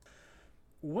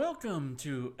Welcome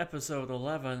to episode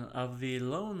 11 of the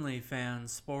Lonely Fan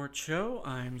Sports Show.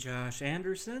 I'm Josh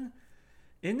Anderson.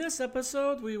 In this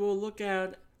episode, we will look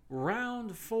at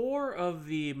round 4 of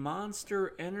the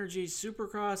Monster Energy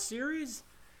Supercross series.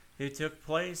 It took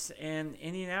place in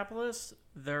Indianapolis,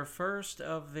 their first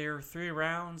of their 3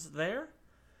 rounds there.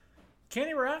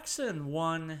 Kenny Roczen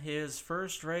won his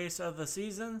first race of the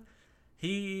season.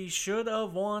 He should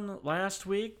have won last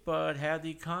week, but had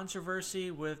the controversy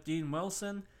with Dean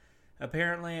Wilson.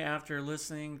 Apparently, after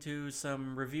listening to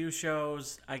some review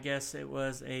shows, I guess it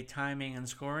was a timing and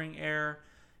scoring error.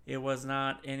 It was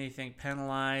not anything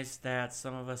penalized that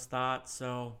some of us thought,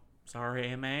 so sorry,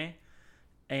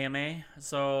 AMA.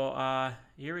 So,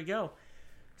 here we go.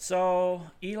 So,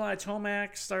 Eli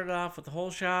Tomac started off with the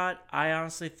whole shot. I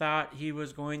honestly thought he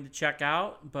was going to check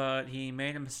out, but he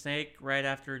made a mistake right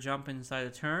after jumping inside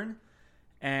a turn.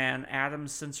 And Adam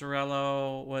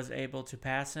Cincerello was able to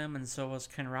pass him, and so was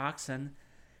Ken Roczen.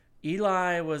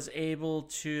 Eli was able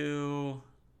to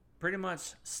pretty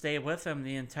much stay with him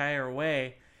the entire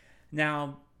way.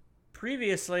 Now,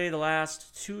 previously, the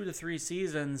last 2 to 3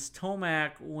 seasons,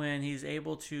 Tomac, when he's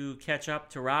able to catch up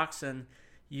to Roczen,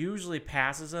 usually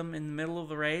passes him in the middle of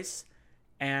the race,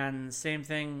 and same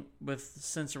thing with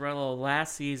Cincerello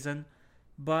last season.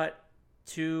 But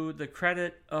to the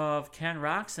credit of Ken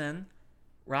Roczen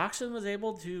was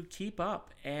able to keep up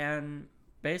and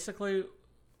basically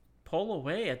pull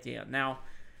away at the end. Now,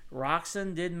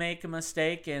 Roczen did make a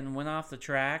mistake and went off the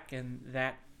track, and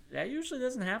that usually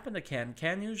doesn't happen to Ken.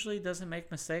 Ken usually doesn't make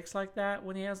mistakes like that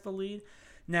when he has the lead.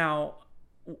 Now,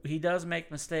 he does make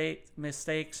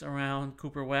mistakes around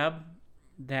Cooper Webb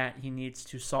that he needs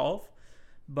to solve.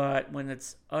 But when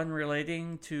it's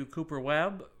unrelating to Cooper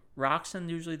Webb,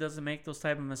 Roczen usually doesn't make those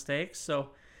type of mistakes.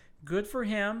 So good for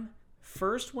him.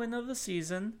 First win of the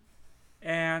season.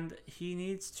 And he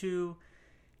needs to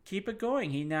keep it going.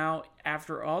 He now,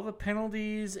 after all the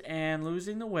penalties and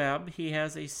losing the Webb, he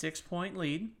has a 6-point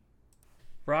lead.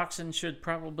 Roczen should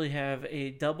probably have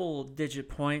a double-digit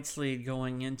points lead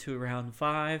going into round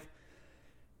 5.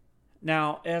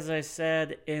 Now, as I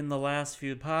said in the last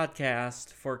few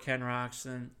podcasts for Ken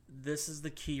Roczen, this is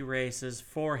the key races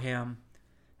for him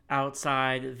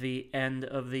outside the end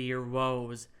of the year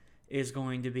woes is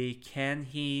going to be, can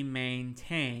he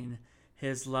maintain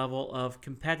his level of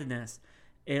competitiveness?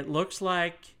 It looks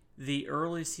like the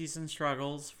early season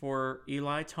struggles for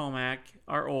Eli Tomac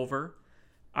are over.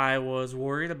 I was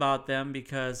worried about them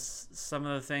because some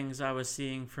of the things I was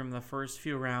seeing from the first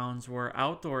few rounds were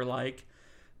outdoor-like,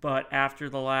 but after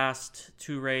the last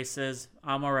 2 races,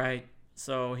 I'm all right.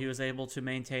 So he was able to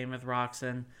maintain with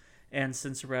Roczen and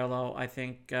Cincerello. I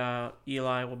think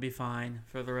Eli will be fine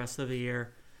for the rest of the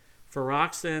year. For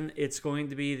Roczen, it's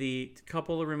going to be the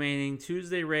couple of remaining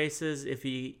Tuesday races. If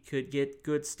he could get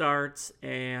good starts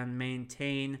and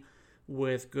maintain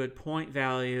with good point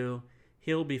value,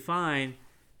 he'll be fine.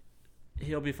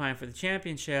 He'll be fine for the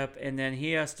championship, and then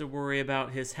he has to worry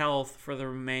about his health for the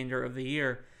remainder of the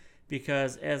year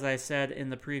because, as I said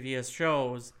in the previous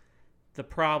shows, the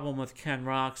problem with Ken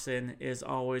Roczen is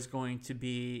always going to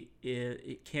be,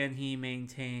 can he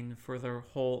maintain for the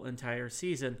whole entire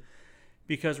season?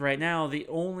 Because right now, the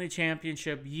only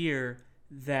championship year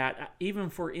that,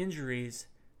 even for injuries,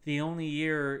 the only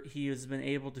year he has been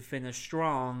able to finish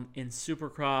strong in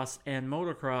Supercross and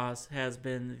Motocross has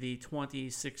been the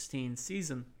 2016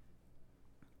 season.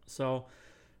 So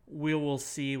we will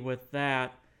see with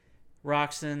that.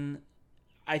 Roczen,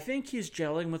 I think he's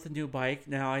gelling with a new bike.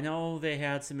 Now, I know they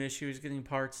had some issues getting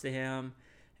parts to him,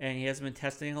 and he hasn't been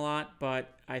testing a lot,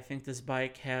 but I think this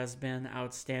bike has been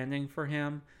outstanding for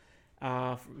him.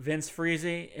 Vince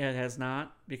Freezy, it has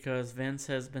not, because Vince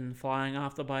has been flying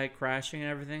off the bike, crashing and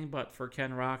everything. But for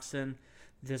Ken Roczen,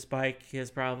 this bike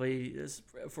is probably,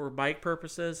 for bike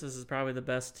purposes, this is probably the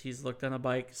best he's looked on a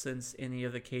bike since any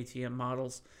of the KTM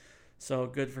models. So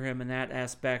good for him in that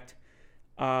aspect.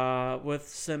 With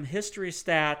some history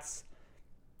stats,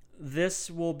 this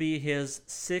will be his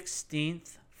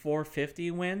 16th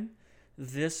 450 win.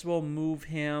 This will move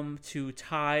him to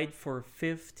tied for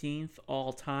 15th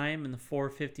all-time in the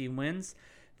 450 wins.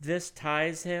 This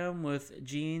ties him with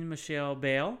Jean-Michel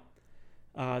Bayle.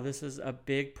 This is a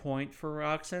big point for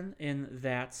Roczen in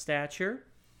that stature.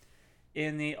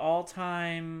 In the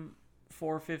all-time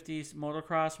 450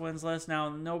 motocross wins list, now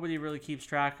nobody really keeps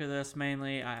track of this.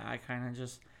 Mainly, I kind of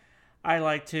just, I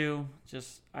like to.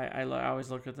 I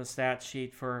always look at the stat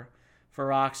sheet for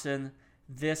Roczen.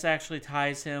 This actually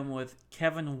ties him with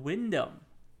Kevin Windham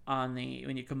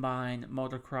when you combine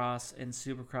motocross and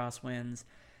supercross wins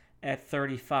at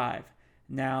 35.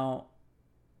 Now,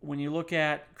 when you look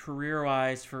at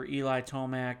career-wise for Eli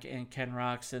Tomac and Ken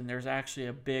Roczen, there's actually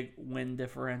a big win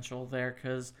differential there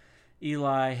because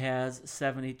Eli has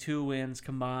 72 wins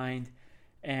combined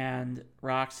and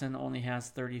Roczen only has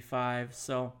 35.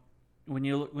 So when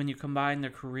you combine their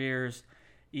careers,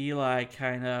 Eli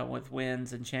kind of with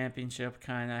wins and championship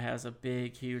kind of has a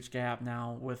big, huge gap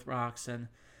now with Roczen.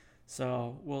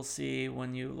 So we'll see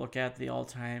when you look at the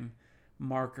all-time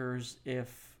markers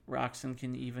if Roczen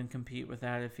can even compete with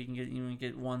that, if he can even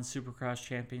get one Supercross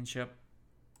championship.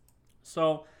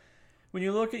 So when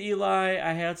you look at Eli,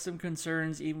 I had some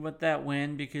concerns even with that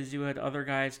win because you had other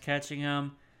guys catching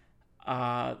him.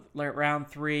 Round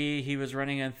 3, he was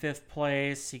running in 5th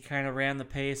place. He kind of ran the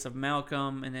pace of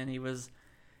Malcolm, and then he was,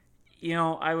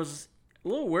 I was a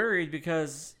little worried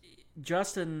because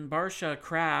Justin Barcia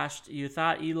crashed. You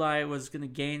thought Eli was going to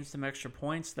gain some extra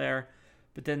points there,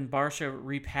 but then Barcia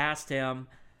repassed him.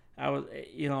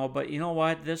 But you know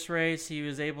what? This race, he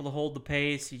was able to hold the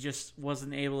pace. He just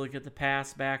wasn't able to get the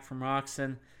pass back from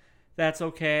Roczen. That's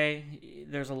okay.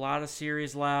 There's a lot of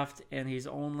series left, and he's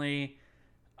only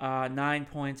 9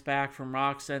 points back from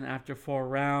Roczen after 4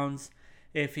 rounds.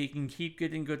 If he can keep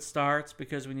getting good starts,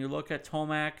 because when you look at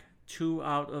Tomac, 2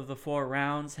 out of the 4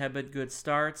 rounds have been good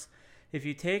starts. If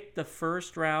you take the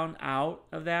first round out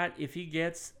of that, if he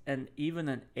gets even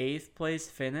an 8th place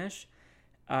finish,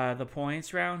 the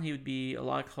points round, he would be a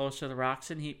lot closer to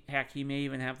Roczen. He may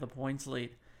even have the points lead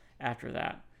after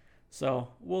that. So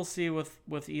we'll see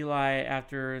with Eli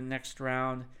after next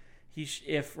round.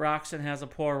 If Roczen has a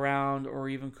poor round or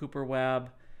even Cooper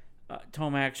Webb,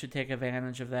 Tomac should take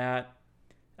advantage of that.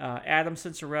 Adam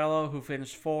Cincerello, who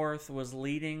finished 4th, was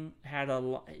leading.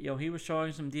 He was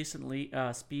showing some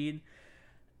decent speed.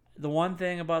 The one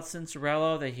thing about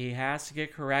Cincerello that he has to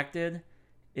get corrected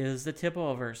is the tip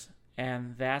overs.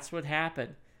 And that's what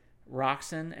happened.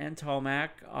 Roczen and Tomac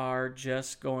are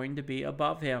just going to be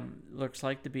above him. Looks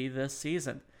like to be this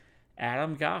season.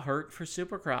 Adam got hurt for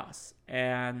Supercross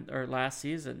or last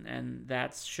season, and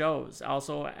that shows.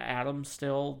 Also, Adam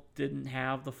still didn't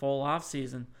have the full off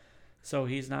season, so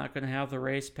he's not going to have the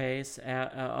race pace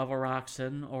of a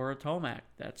Roczen or a Tomac.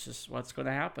 That's just what's going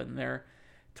to happen. They're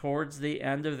towards the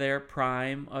end of their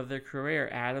prime of their career.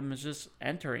 Adam is just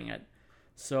entering it.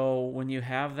 So when you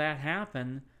have that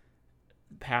happen,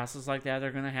 passes like that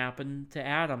are going to happen to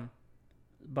Adam.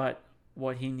 But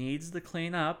what he needs to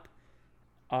clean up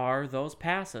are those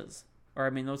passes,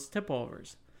 those tip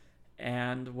overs.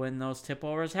 And when those tip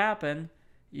overs happen,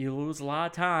 you lose a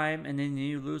lot of time, and then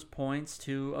you lose points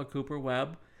to a Cooper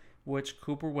Webb, which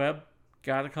Cooper Webb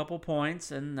got a couple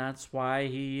points, and that's why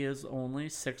he is only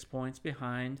 6 points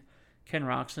behind Ken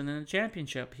Roczen in the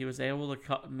championship. He was able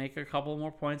to make a couple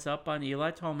more points up on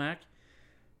Eli Tomac.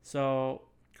 So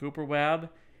Cooper Webb,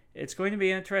 it's going to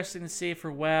be interesting to see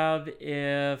for Webb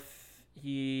if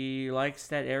he likes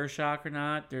that air shock or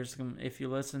not. If you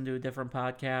listen to a different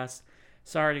podcast,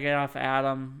 sorry to get off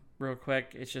Adam real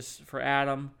quick. It's just for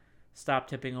Adam, stop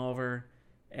tipping over,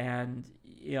 and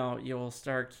you'll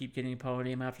keep getting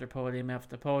podium after podium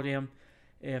after podium.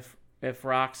 If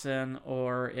Roczen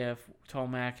or if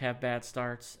Tomac have bad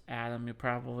starts, Adam, you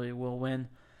probably will win.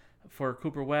 For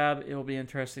Cooper Webb, it will be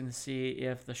interesting to see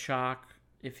if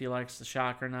he likes the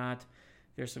shock or not.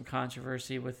 There's some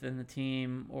controversy within the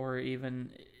team, or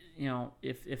even,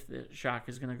 if the shock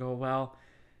is going to go well.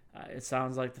 It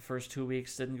sounds like the first 2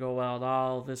 weeks didn't go well at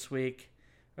all this week.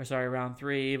 Round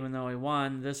 3, even though he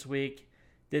won this week,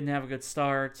 didn't have a good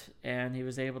start, and he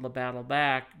was able to battle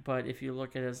back. But if you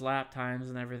look at his lap times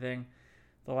and everything,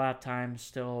 the lap times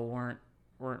still weren't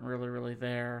really, really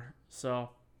there.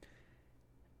 So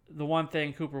the one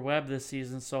thing Cooper Webb this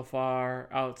season so far,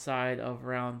 outside of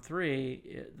round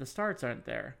 3, the starts aren't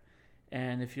there.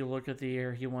 And if you look at the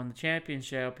year he won the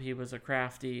championship, he was a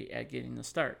crafty at getting the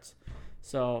starts.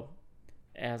 So,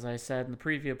 as I said in the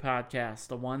preview podcast,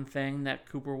 the one thing that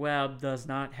Cooper Webb does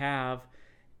not have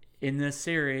in this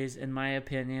series, in my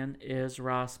opinion, is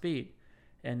raw speed.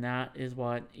 And that is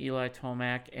what Eli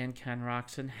Tomac and Ken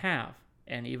Roczen have,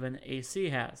 and even AC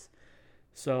has.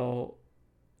 So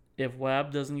if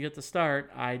Webb doesn't get the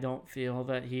start, I don't feel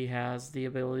that he has the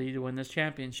ability to win this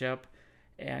championship.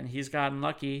 And he's gotten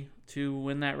lucky to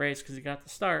win that race because he got the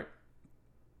start.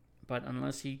 But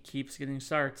unless he keeps getting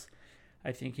starts,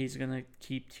 I think he's going to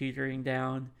keep teetering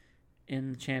down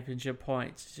in the championship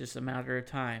points. It's just a matter of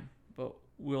time. But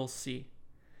we'll see.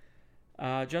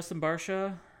 Justin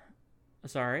Barcia,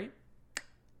 Zach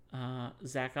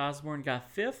Osborne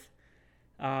got 5th.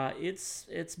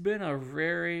 It's been a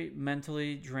very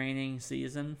mentally draining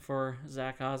season for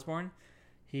Zach Osborne.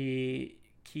 He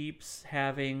keeps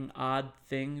having odd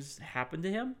things happen to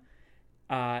him.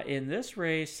 In this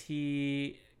race,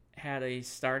 he had a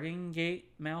starting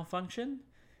gate malfunction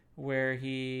where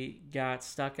he got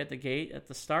stuck at the gate at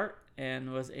the start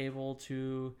and was able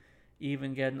to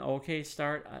even get an okay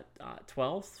start at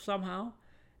 12th somehow,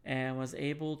 and was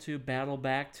able to battle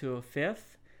back to a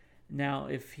 5th. Now,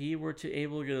 if he were to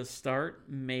able to get a start,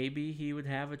 maybe he would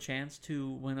have a chance to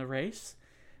win a race.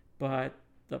 But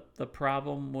the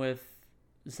problem with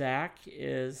Zach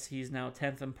is he's now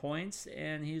 10th in points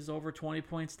and he's over 20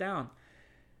 points down.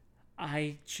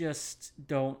 I just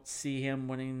don't see him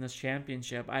winning this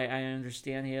championship. I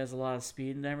understand he has a lot of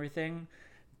speed and everything,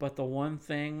 but the one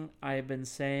thing I've been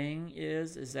saying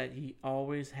is that he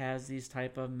always has these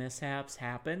type of mishaps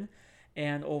happen,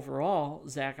 and overall,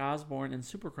 Zach Osborne in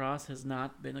Supercross has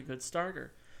not been a good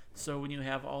starter. So when you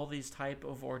have all these type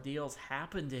of ordeals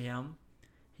happen to him,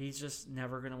 he's just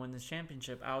never going to win this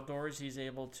championship. Outdoors, he's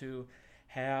able to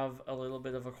have a little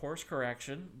bit of a course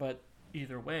correction, but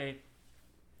either way,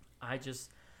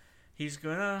 he's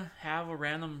going to have a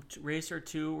random race or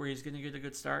two where he's going to get a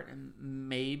good start and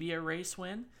maybe a race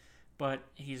win, but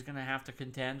he's going to have to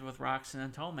contend with Roczen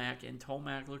and Tomac, and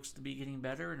Tomac looks to be getting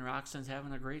better, and Roczen's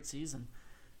having a great season.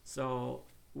 So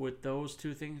with those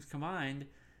two things combined,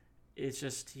 it's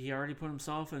just he already put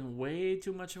himself in way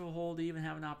too much of a hole to even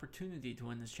have an opportunity to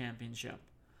win this championship.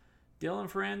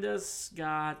 Dylan Ferrandis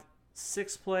got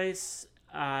 6th place.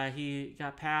 He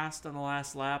got passed on the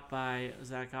last lap by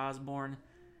Zach Osborne.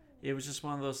 It was just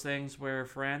one of those things where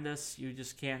Ferrandis, you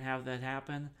just can't have that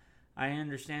happen. I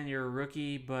understand you're a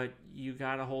rookie, but you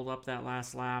got to hold up that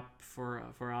last lap for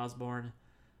Osborne.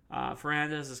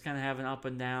 Ferrandis is kind of having up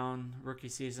and down rookie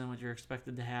season, what you're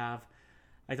expected to have.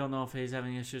 I don't know if he's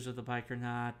having issues with the bike or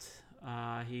not.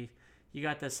 He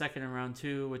got that second in round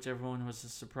 2, which everyone was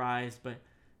surprised, but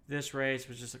this race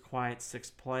was just a quiet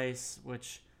 6th place,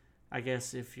 which I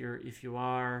guess if you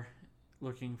are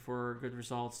looking for good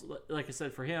results, like I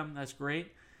said, for him, that's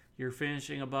great. You're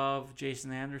finishing above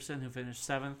Jason Anderson, who finished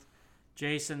 7th.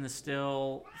 Jason is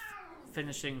still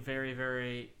finishing very,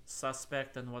 very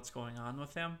suspect on what's going on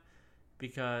with him,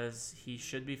 because he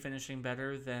should be finishing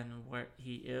better than what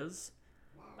he is.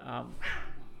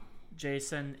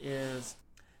 Jason is...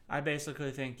 I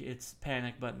basically think it's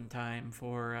panic button time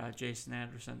for Jason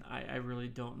Anderson. I really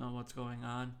don't know what's going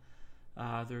on.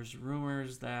 There's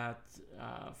rumors that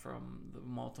from the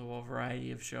multiple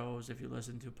variety of shows, if you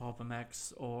listen to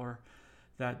PulpMX, or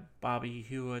that Bobby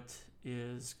Hewitt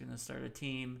is going to start a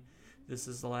team. This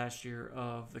is the last year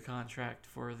of the contract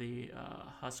for the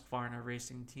Husqvarna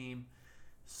racing team.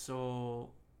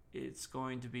 So it's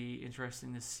going to be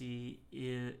interesting to see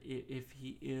if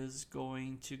he is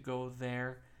going to go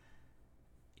there.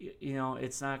 You know,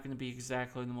 it's not going to be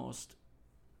exactly the most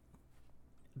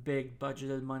big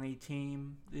budgeted money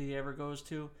team that he ever goes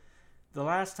to. The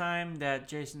last time that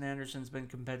Jason Anderson's been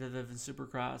competitive in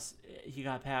Supercross, he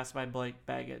got passed by Blake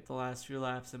Baggett the last few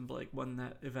laps, and Blake won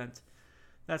that event.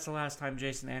 That's the last time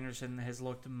Jason Anderson has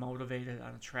looked motivated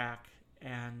on a track,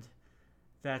 and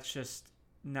that's just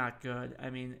not good. I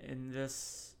mean, in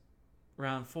this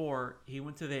round 4, he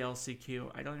went to the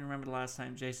LCQ. I don't even remember the last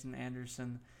time Jason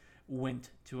Anderson went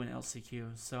to an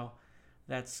LCQ. So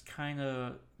that's kind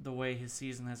of the way his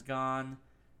season has gone.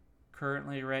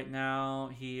 Currently, right now,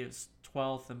 he is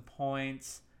 12th in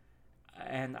points,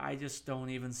 and I just don't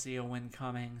even see a win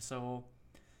coming. So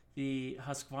the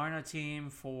Husqvarna team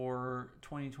for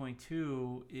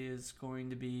 2022 is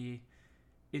going to be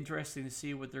interesting to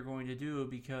see what they're going to do,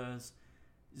 because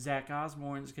Zach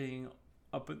Osborne is getting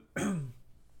up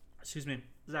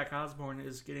Zach Osborne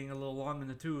is getting a little long in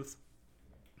the tooth,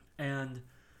 and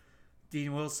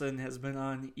Dean Wilson has been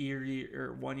on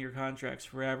 1-year contracts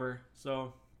forever.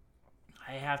 So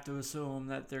I have to assume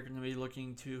that they're going to be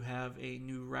looking to have a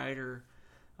new rider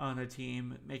on a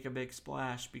team make a big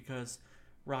splash, because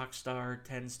Rockstar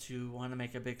tends to want to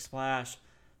make a big splash.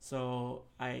 So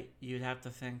you'd have to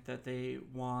think that they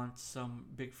want some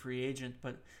big free agent,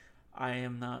 but I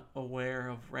am not aware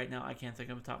of right now. I can't think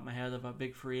of the top of my head of a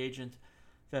big free agent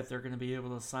that they're going to be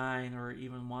able to sign or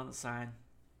even want to sign.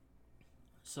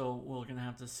 So we're going to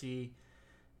have to see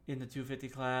in the 250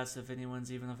 class if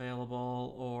anyone's even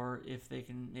available, or if they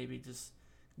can maybe just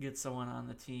get someone on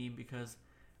the team, because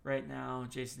right now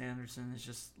Jason Anderson is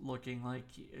just looking like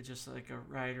a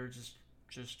rider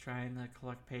just trying to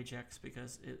collect paychecks,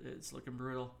 because it's looking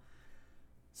brutal.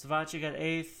 Savachi got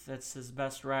 8th. That's his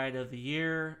best ride of the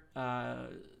year.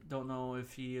 Don't know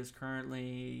if he is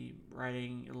currently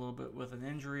riding a little bit with an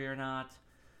injury or not,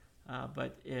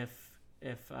 but if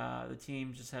the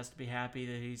team just has to be happy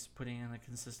that he's putting in a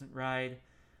consistent ride.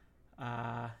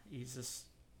 It's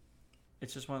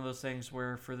just one of those things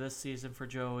where for this season for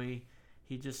Joey,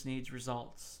 He just needs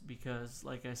results because,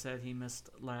 like I said, he missed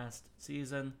last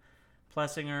season.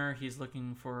 Plessinger, he's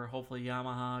looking for hopefully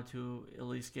Yamaha to at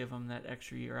least give him that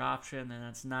extra year option, and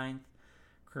that's ninth.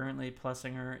 Currently,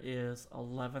 Plessinger is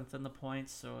 11th in the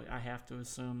points, so I have to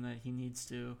assume that he needs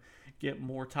to get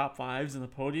more top fives in the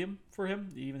podium for him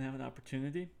to even have an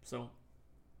opportunity. So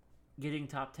getting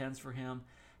top 10s for him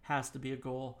has to be a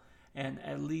goal, and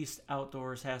at least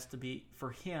outdoors has to be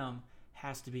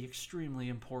extremely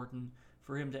important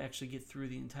for him to actually get through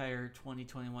the entire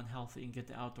 2021 healthy and get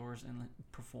to outdoors and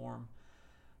perform.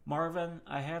 Marvin,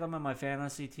 I had him on my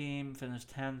fantasy team,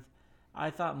 finished 10th.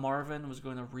 I thought Marvin was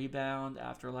going to rebound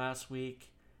after last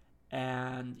week,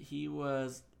 and he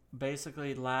was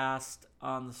basically last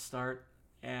on the start,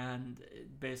 and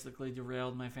it basically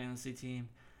derailed my fantasy team.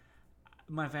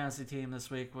 My fantasy team this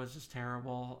week was just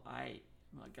terrible. I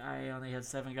only had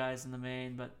 7 guys in the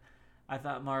main, but I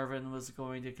thought Marvin was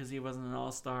going to, because he wasn't an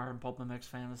all-star in PulpMX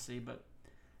Fantasy, but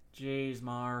jeez,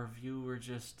 Marv, you were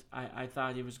just, I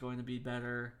thought he was going to be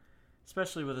better,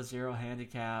 especially with a 0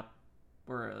 handicap,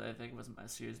 or I think it was, a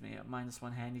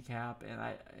 -1 handicap, and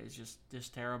it's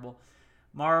just terrible.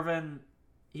 Marvin,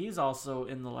 he's also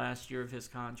in the last year of his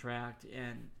contract,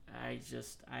 and I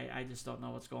just don't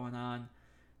know what's going on.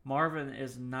 Marvin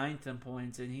is 9th in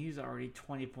points, and he's already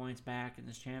 20 points back in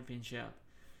his championship.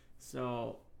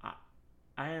 So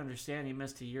I understand he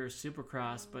missed a year of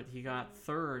Supercross, but he got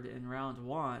 3rd in round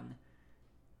 1,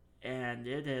 and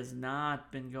it has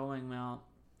not been going well.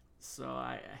 So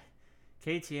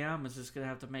KTM is just going to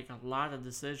have to make a lot of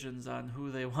decisions on who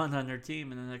they want on their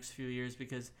team in the next few years,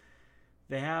 because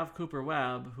they have Cooper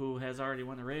Webb, who has already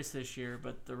won a race this year,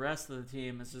 but the rest of the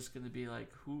team is just going to be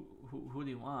like, who do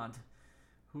you want?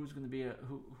 Who's going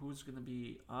to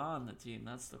be on the team?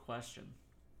 That's the question.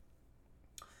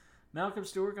 Malcolm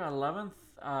Stewart got 11th.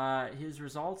 His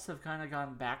results have kind of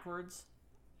gone backwards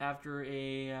after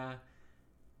a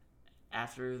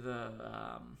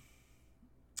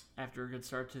good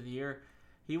start to the year.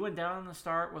 He went down on the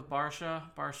start with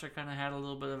Barsha. Barsha kind of had a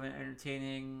little bit of an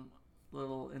entertaining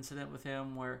little incident with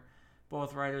him where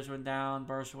both riders went down.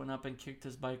 Barsha went up and kicked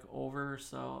his bike over,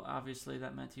 so obviously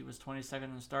that meant he was 22nd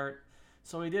in the start.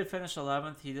 So he did finish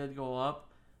 11th. He did go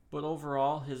up, but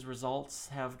overall his results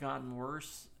have gotten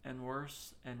worse and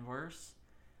worse and worse.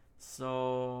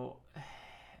 So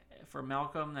for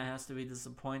Malcolm, that has to be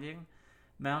disappointing.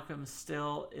 Malcolm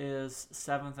still is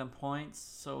 7th in points,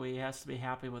 so he has to be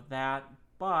happy with that.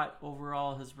 But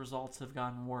overall, his results have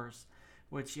gotten worse,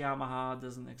 which Yamaha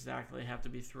doesn't exactly have to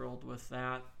be thrilled with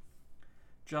that.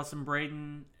 Justin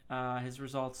Brayton, his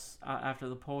results after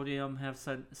the podium have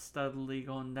steadily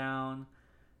gone down.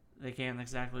 They can't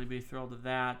exactly be thrilled with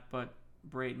that, but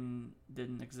Brayton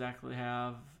didn't exactly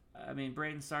have...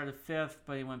 Brayton started 5th,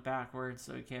 but he went backwards,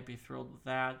 so he can't be thrilled with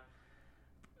that.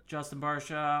 Justin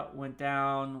Barsha went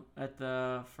down at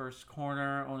the first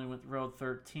corner, only rode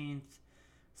 13th.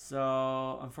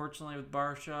 So, unfortunately with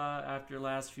Barsha, after the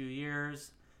last few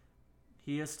years,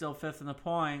 he is still 5th in the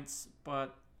points,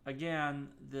 but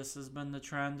again, this has been the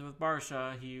trend with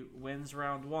Barsha. He wins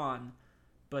round 1,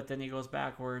 but then he goes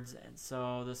backwards, and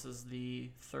so this is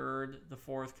the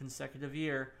 4th consecutive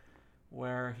year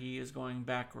where he is going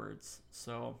backwards.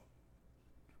 So,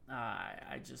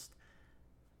 I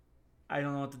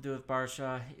don't know what to do with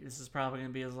Barsha. This is probably going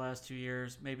to be his last 2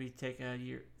 years. Maybe take a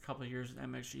couple of years in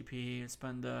MXGP and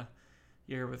spend a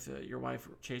year with your wife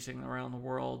chasing around the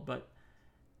world. But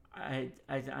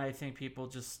I think people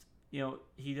just,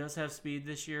 he does have speed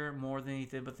this year more than he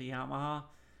did with the Yamaha.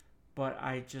 But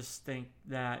I just think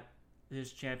that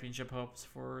his championship hopes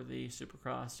for the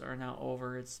Supercross are now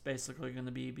over. It's basically going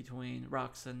to be between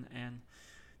Roczen and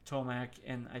Tomac,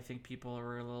 and I think people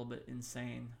are a little bit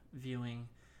insane viewing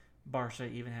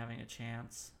Barsha even having a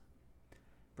chance.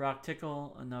 Brock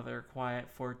Tickle, another quiet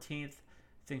 14th.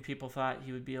 I think people thought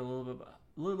he would be a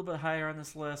little bit higher on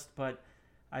this list, but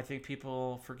I think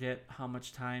people forget how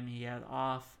much time he had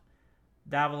off.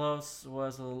 Davalos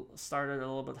started a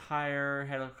little bit higher,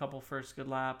 had a couple first good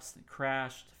laps,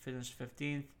 crashed, finished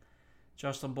 15th.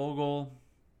 Justin Bogle,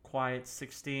 quiet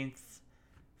 16th.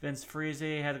 Vince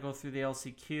Friese had to go through the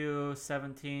LCQ,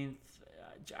 17th.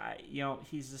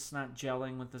 He's just not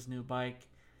gelling with this new bike.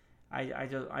 I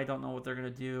don't know what they're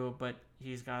going to do, but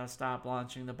he's got to stop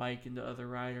launching the bike into other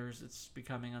riders. It's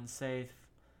becoming unsafe.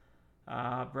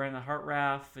 Brandon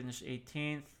Hartranft finished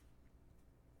 18th.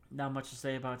 Not much to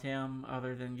say about him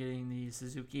other than getting the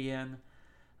Suzuki in.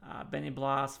 Benny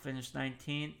Bloss finished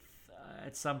 19th.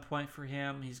 At some point for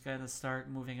him, he's going to start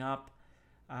moving up.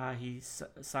 He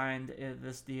signed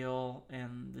this deal,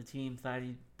 and the team thought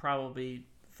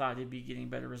he'd be getting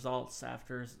better results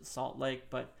after Salt Lake,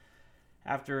 but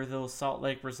after those Salt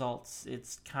Lake results,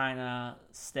 it's kind of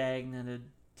stagnated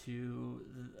to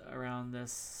around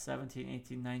this 17,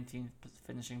 18, 19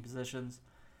 finishing positions.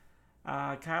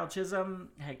 Kyle Chisholm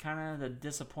had kind of the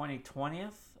disappointing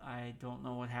 20th. I don't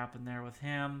know what happened there with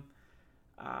him.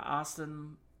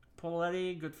 Austin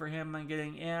Poletti, good for him on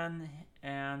getting in.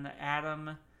 And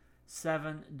Adam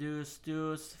 7 Deuce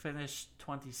finished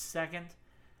 22nd.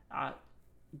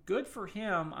 Good for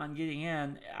him on getting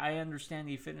in. I understand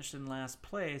he finished in last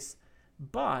place,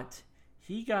 but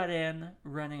he got in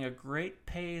running a great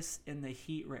pace in the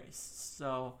heat race.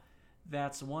 So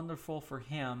that's wonderful for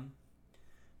him.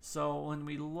 So when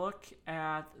we look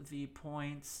at the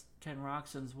points, Ken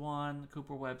Roxon's 1,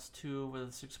 Cooper Webb's 2 with a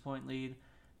 6-point lead.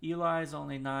 Eli's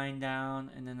only 9 down,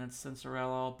 and then it's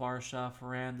Cincerello, Barsha,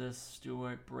 Ferrandis,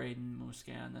 Stewart, Braden,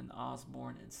 Muscan, and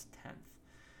Osborne is 10th.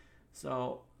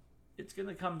 So it's going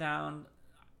to come down.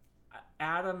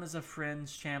 Adam is a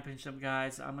fringe championship,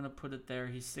 guys. I'm going to put it there.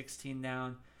 He's 16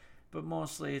 down. But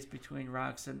mostly it's between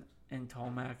Roxon and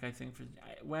Tomac, I think.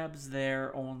 Webb's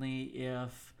there only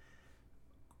if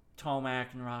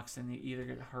Tomac and Roxon either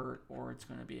get hurt or it's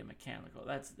going to be a mechanical.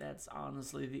 That's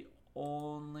honestly the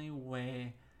only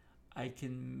way I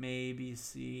can maybe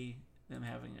see them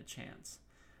having a chance.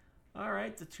 All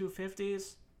right, the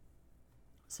 250s.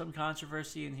 Some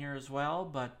controversy in here as well,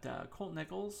 but Colt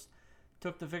Nichols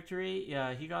took the victory.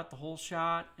 Yeah, he got the whole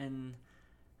shot, and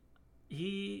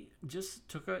he just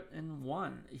took it and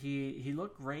won. He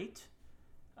looked great.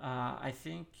 I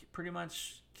think pretty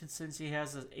much since he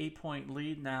has an 8-point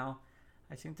lead now,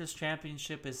 I think this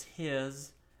championship is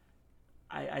his.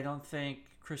 I don't think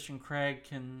Christian Craig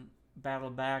can battle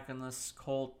back unless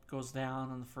Colt goes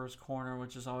down in the first corner,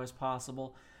 which is always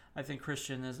possible. I think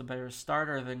Christian is a better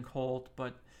starter than Colt,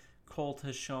 but Colt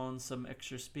has shown some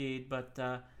extra speed. But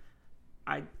the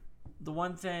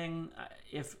one thing,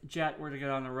 if Jet were to get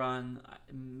on a run,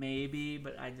 maybe,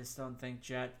 but I just don't think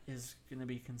Jet is going to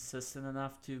be consistent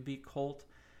enough to beat Colt.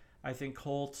 I think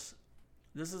Colt,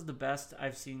 this is the best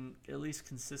I've seen, at least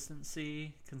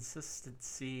consistency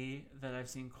that I've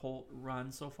seen Colt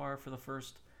run so far for the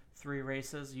first 3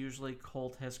 races. Usually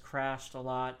Colt has crashed a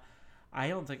lot. I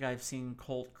don't think I've seen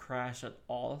Colt crash at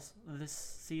all this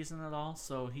season at all.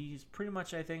 So he's pretty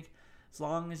much, I think, as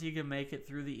long as he can make it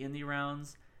through the Indy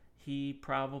rounds, he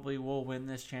probably will win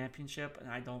this championship.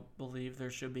 And I don't believe there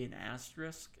should be an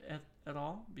asterisk at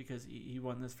all because he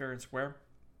won this fair and square.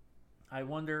 I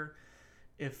wonder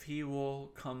if he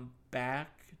will come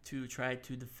back to try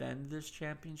to defend this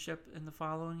championship in the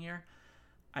following year.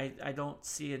 I don't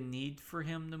see a need for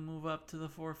him to move up to the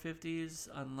 450s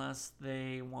unless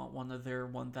they want one of their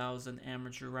 1,000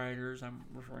 amateur riders. I'm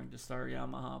referring to Star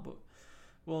Yamaha, but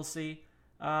we'll see.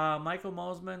 Michael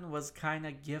Mosiman was kind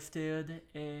of gifted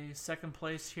a second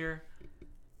place here.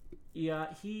 Yeah,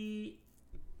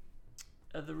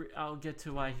 I'll get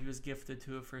to why he was gifted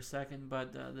to it for a second,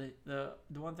 but the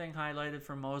one thing highlighted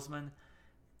for Mosiman,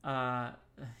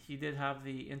 he did have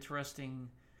the interesting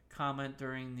comment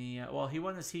during the he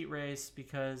won his heat race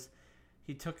because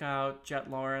he took out Jet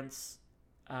Lawrence,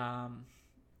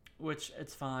 which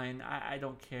it's fine. I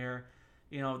don't care.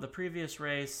 The previous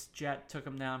race Jet took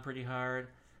him down pretty hard,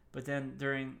 but then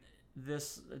during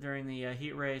the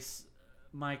heat race,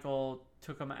 Michael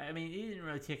took him. I mean, he didn't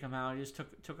really take him out. He just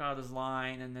took out his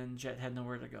line, and then Jet had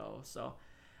nowhere to go. So,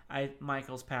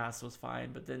 Michael's pass was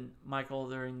fine, but then Michael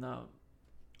during the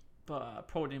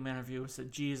podium interview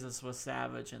said Jesus was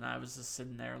savage, and I was just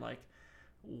sitting there like,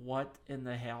 what in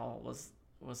the hell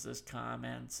was this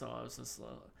comment? So I was just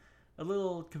a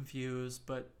little confused,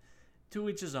 but to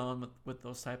each his own with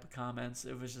those type of comments.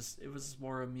 It was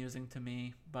more amusing to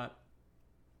me, but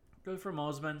good for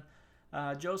Mosiman.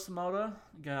 Joe Samota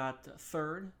got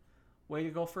 3rd. Way to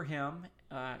go for him.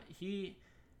 He's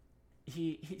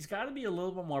got to be a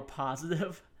little bit more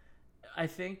positive. I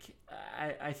think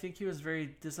he was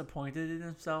very disappointed in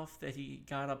himself that he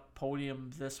got a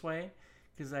podium this way,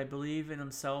 because I believe in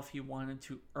himself he wanted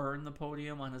to earn the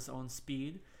podium on his own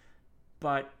speed.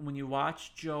 But when you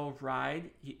watch Joe ride,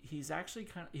 he's actually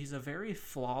he's a very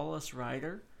flawless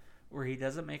rider where he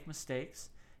doesn't make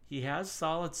mistakes. He has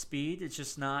solid speed. It's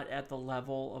just not at the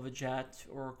level of a Jet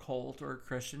or a Colt or a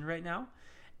Christian right now.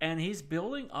 And he's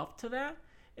building up to that.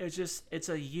 It's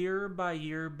a year by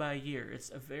year by year. It's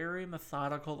a very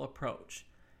methodical approach.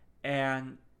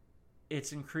 And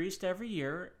it's increased every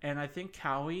year. And I think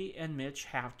Cowie and Mitch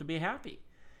have to be happy.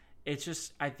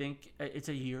 I think it's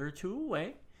a year or 2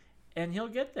 away. And he'll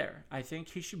get there. I think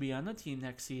he should be on the team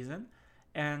next season.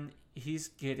 And he's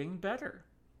getting better.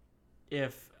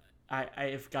 If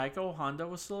Geico Honda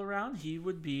was still around, he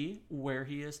would be where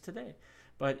he is today.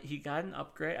 But he got an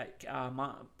upgrade.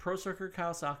 Pro Circuit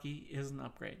Kawasaki is an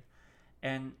upgrade.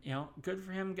 And, good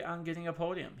for him on getting a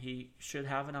podium. He should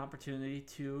have an opportunity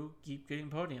to keep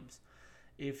getting podiums.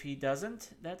 If he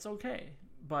doesn't, that's okay.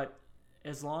 But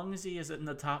as long as he is in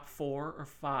the top 4 or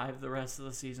 5 the rest of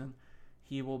the season,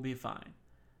 he will be fine.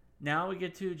 Now we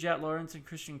get to Jet Lawrence and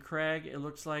Christian Craig. It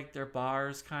looks like their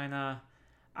bars kind of...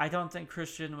 I don't think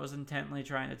Christian was intently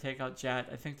trying to take out Jet.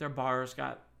 I think their bars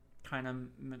got kind of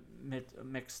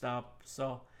mixed up.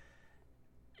 So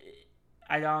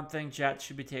I don't think Jet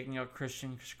should be taking out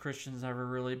Christian, because Christian's never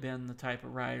really been the type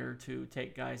of rider to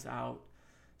take guys out.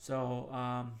 So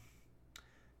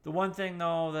the one thing,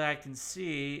 though, that I can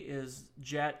see is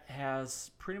Jet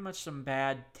has pretty much some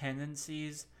bad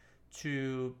tendencies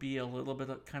to be a little bit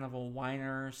of kind of a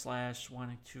whiner /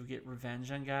 wanting to get revenge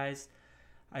on guys.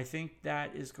 I think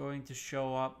that is going to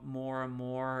show up more and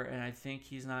more, and I think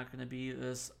he's not going to be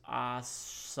this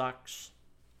sucks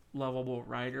lovable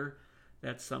rider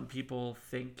that some people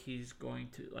think he's going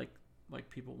to, like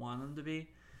people want him to be.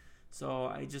 So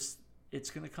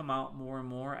it's going to come out more and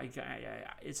more.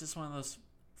 It's just one of those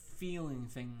feeling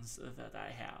things that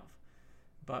I have.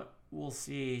 But we'll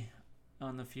see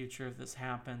on the future if this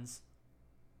happens.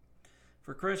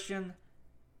 For Christian,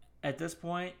 at this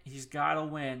point, he's got to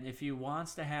win. If he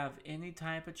wants to have any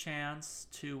type of chance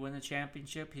to win a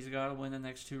championship, he's got to win the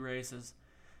next 2 races.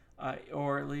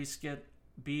 Or at least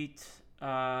beat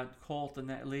Colt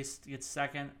and at least get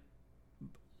second.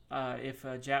 If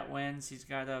Jet wins, he's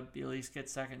got to at least get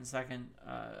second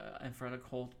in front of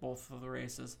Colt both of the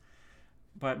races.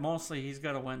 But mostly he's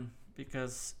got to win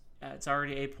because it's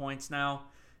already 8 points now.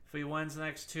 If he wins the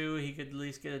next 2, he could at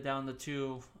least get it down to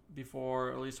 2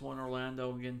 before at least one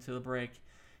Orlando and get into the break.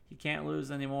 He can't lose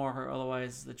anymore, or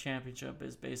otherwise the championship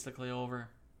is basically over.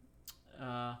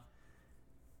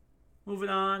 Moving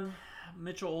on,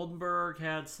 Mitchell Oldenburg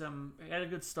had a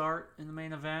good start in the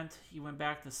main event. He went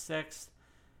back to 6th.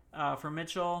 For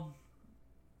Mitchell,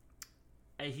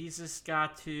 he's just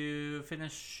got to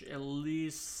finish at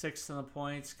least 6th in the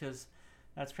points, because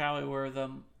that's probably where the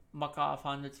Muck-Off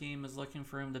Honda team is looking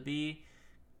for him to be,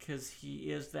 because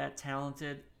he is that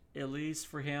talented. At least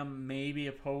for him, maybe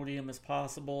a podium is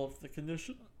possible if the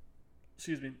conditions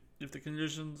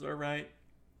are right.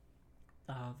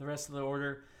 The rest of the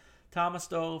order, Thomas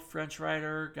Doe, French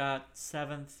rider, got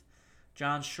 7th.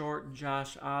 John Short and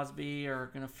Josh Osby are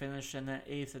going to finish in that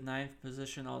 8th and 9th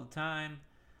position all the time.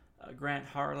 Grant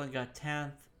Harlan got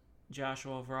 10th.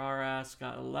 Joshua Varas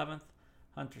got 11th.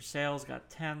 Hunter Sales got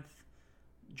 10th.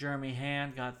 Jeremy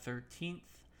Hand got 13th.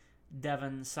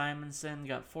 Devin Simonson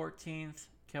got 14th.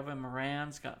 Kevin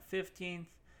Moran's got 15th.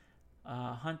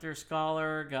 Hunter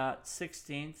Scholar got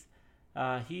 16th.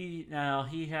 He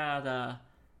had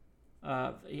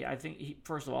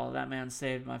first of all, that man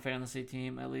saved my fantasy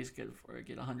team. At least get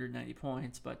 190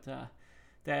 points, but that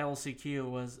LCQ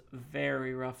was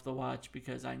very rough to watch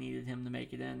because I needed him to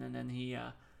make it in, and then he,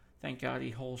 thank God, he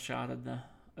hole shotted the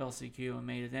LCQ and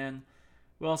made it in.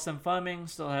 Wilson Fleming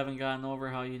still haven't gotten over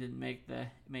how you didn't make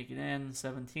it in.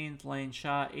 17th, Lane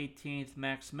Schott. 18th,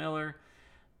 Max Miller.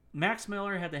 Max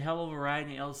Miller had the hell of a ride in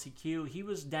the LCQ. He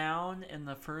was down in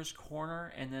the first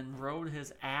corner and then rode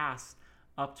his ass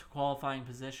up to qualifying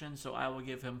position, so I will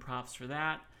give him props for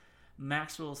that.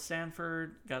 Maxwell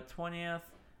Sanford got 20th.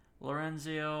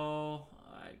 Lorenzo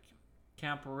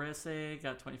Camporese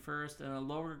got 21st. And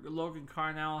Logan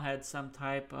Carnell had some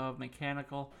type of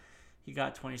mechanical. He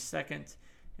got 22nd.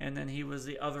 And then he was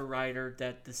the other rider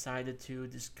that decided to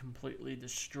just completely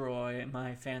destroy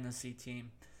my fantasy team.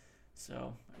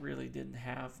 So I really didn't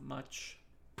have much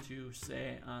to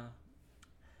say on.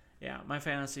 Yeah, my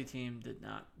fantasy team did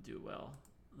not do well.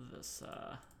 That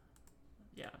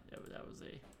was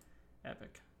a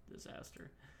epic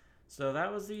disaster. So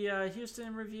that was the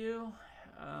Houston review.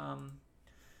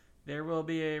 There will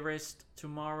be a race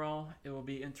tomorrow. It will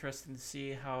be interesting to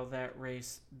see how that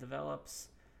race develops.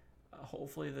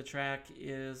 Hopefully the track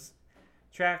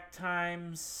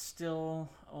times still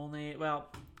only,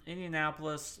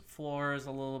 Indianapolis floor is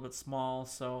a little bit small,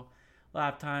 so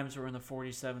lap times were in the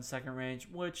 47-second range,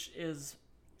 which is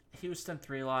Houston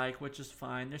 3-like, which is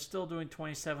fine. They're still doing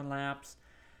 27 laps.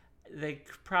 They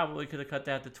probably could have cut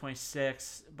that to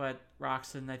 26, but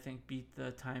Roxon, I think, beat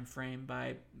the time frame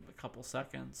by a couple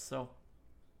seconds. So,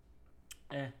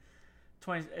 at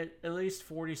least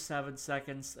 47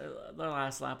 seconds. Their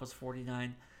last lap was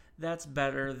 49. That's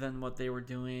better than what they were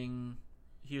doing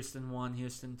Houston 1,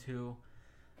 Houston 2.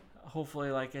 Hopefully,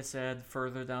 like I said,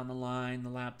 further down the line, the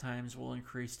lap times will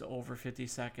increase to over 50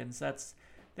 seconds. That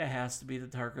has to be the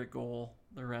target goal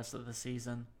the rest of the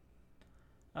season.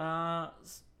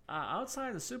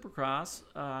 outside of Supercross,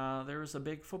 there was a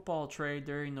big football trade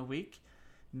during the week.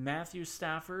 Matthew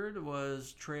Stafford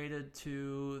was traded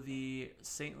to the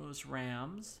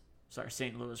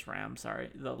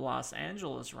the Los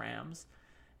Angeles Rams.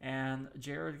 And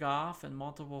Jared Goff and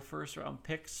multiple first-round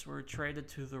picks were traded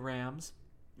to the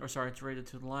traded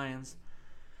to the Lions.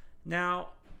 Now,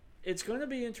 it's going to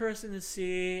be interesting to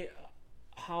see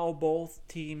how both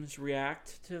teams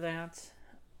react to that.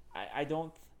 I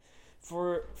don't...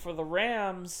 For the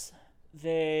Rams,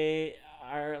 they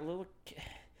are a little...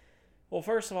 Well,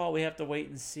 first of all, we have to wait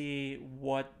and see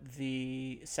what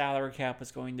the salary cap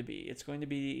is going to be. It's going to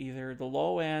be either the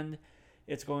low end,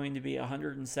 it's going to be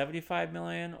 $175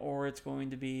 million, or it's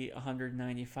going to be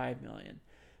 $195 million.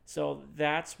 So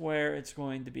that's where it's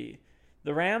going to be.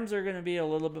 The Rams are going to be a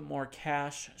little bit more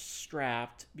cash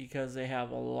strapped because they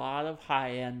have a lot of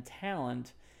high-end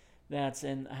talent has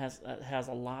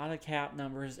a lot of cap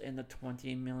numbers in the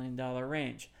 $20 million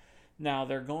range. Now,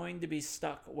 they're going to be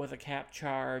stuck with a cap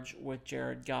charge with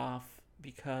Jared Goff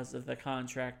because of the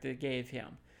contract they gave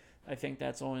him. I think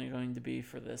that's only going to be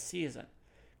for this season.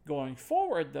 Going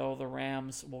forward, though, the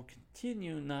Rams will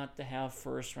continue not to have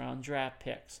first-round draft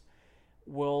picks.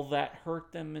 Will that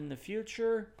hurt them in the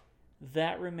future?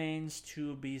 That remains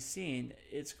to be seen.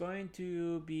 It's going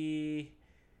to be...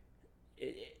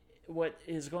 What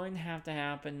is going to have to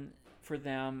happen for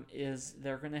them is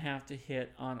they're going to have to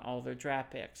hit on all their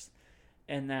draft picks.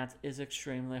 And that is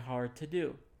extremely hard to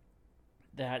do.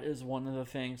 That is one of the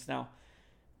things. Now,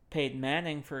 Peyton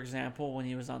Manning, for example, when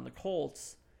he was on the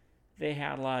Colts, they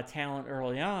had a lot of talent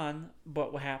early on,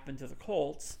 but what happened to the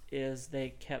Colts is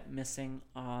they kept missing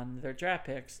on their draft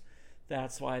picks.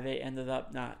 That's why they ended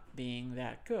up not being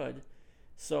that good.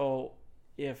 So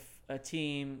if a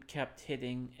team kept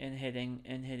hitting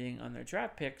on their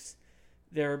draft picks,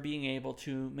 they're being able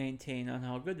to maintain on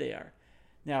how good they are.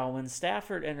 Now, when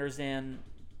Stafford enters in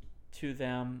to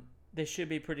them, they should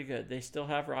be pretty good. They still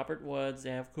have Robert Woods.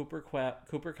 They have Cooper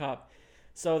Kupp.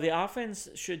 So the offense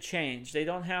should change. They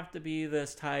don't have to be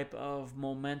this type of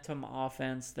momentum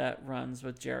offense that runs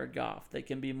with Jared Goff. They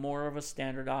can be more of a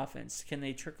standard offense. Can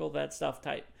they trickle that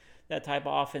type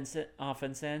of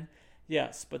offense in?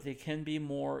 Yes, but they can be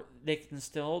more. They can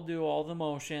still do all the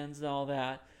motions and all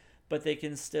that, but they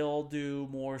can still do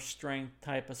more strength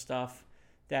type of stuff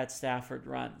that Stafford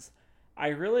runs. I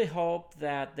really hope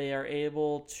that they are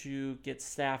able to get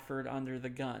Stafford under the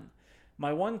gun.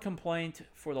 My one complaint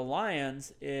for the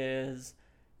Lions is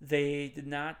they did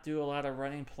not do a lot of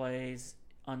running plays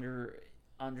under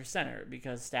center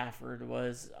because Stafford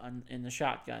was in the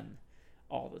shotgun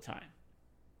all the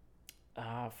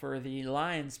time. For the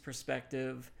Lions'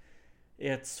 perspective,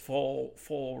 it's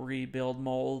full rebuild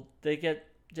mode. They get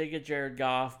Jared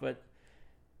Goff, but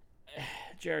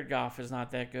Jared Goff is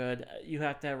not that good. You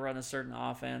have to run a certain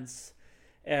offense.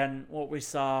 And what we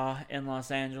saw in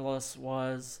Los Angeles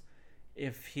was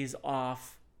if he's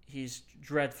off, he's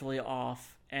dreadfully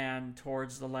off. And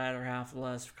towards the latter half of the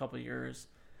last couple of years,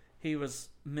 he was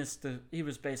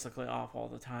basically off all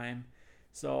the time.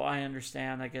 So I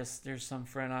understand, I guess there's some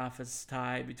front office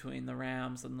tie between the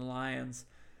Rams and the Lions.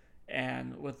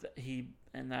 And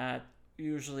that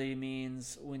usually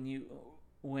means when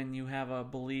you have a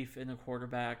belief in a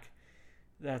quarterback,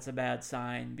 that's a bad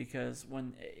sign, because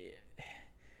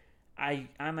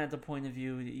I'm at the point of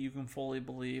view that you can fully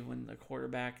believe when the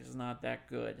quarterback is not that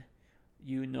good.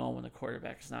 You know when the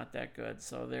quarterback is not that good,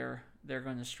 so they're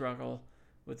going to struggle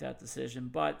with that decision.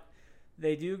 But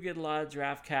they do get a lot of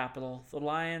draft capital. The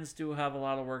Lions do have a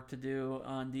lot of work to do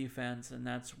on defense, and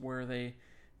that's where they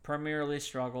primarily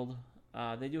struggled.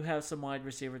 They do have some wide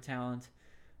receiver talent,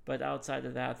 but outside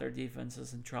of that, their defense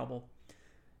is in trouble.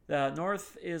 The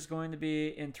North is going to be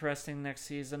interesting next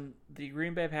season. The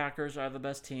Green Bay Packers are the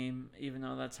best team, even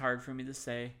though that's hard for me to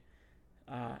say.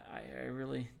 I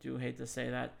really do hate to say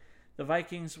that. The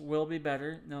Vikings will be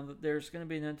better. Now, there's going to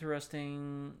be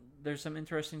there's some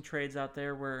interesting trades out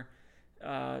there where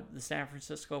the San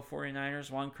Francisco 49ers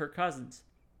want Kirk Cousins.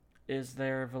 Is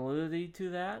there validity to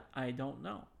that? I don't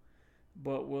know.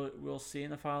 But we'll see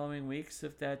in the following weeks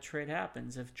if that trade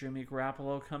happens, if Jimmy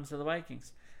Garoppolo comes to the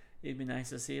Vikings. It'd be nice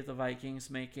to see if the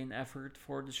Vikings make an effort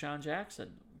for Deshaun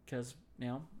Jackson, because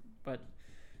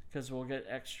we'll get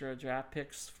extra draft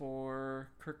picks for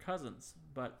Kirk Cousins.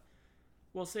 But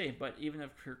we'll see. But even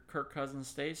if Kirk Cousins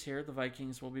stays here, the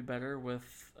Vikings will be better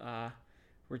with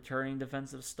returning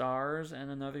defensive stars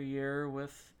and another year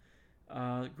with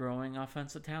growing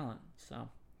offensive talent.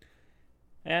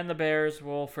 And the Bears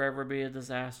will forever be a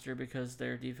disaster because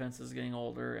their defense is getting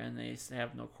older and they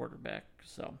have no quarterback.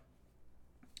 So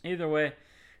either way,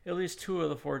 at least 2 of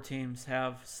the 4 teams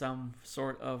have some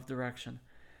sort of direction.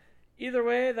 Either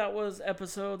way, that was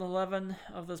episode 11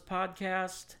 of this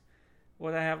podcast.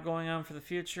 What I have going on for the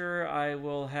future, I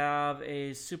will have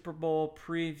a Super Bowl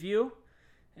preview,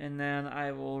 and then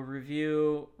I will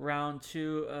review round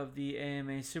 2 of the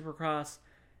AMA Supercross,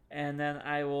 and then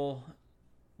I will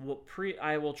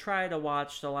try to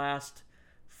watch the last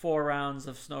 4 rounds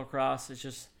of Snowcross. It's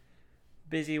just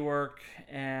busy work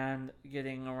and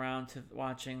getting around to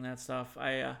watching that stuff.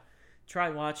 I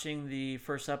tried watching the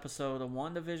first episode of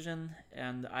WandaVision,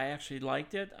 and I actually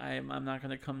liked it. I'm not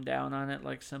going to come down on it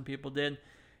like some people did. It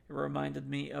reminded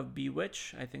me of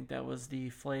Bewitch. I think that was the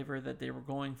flavor that they were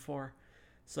going for.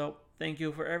 So thank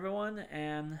you for everyone,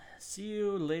 and see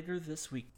you later this week.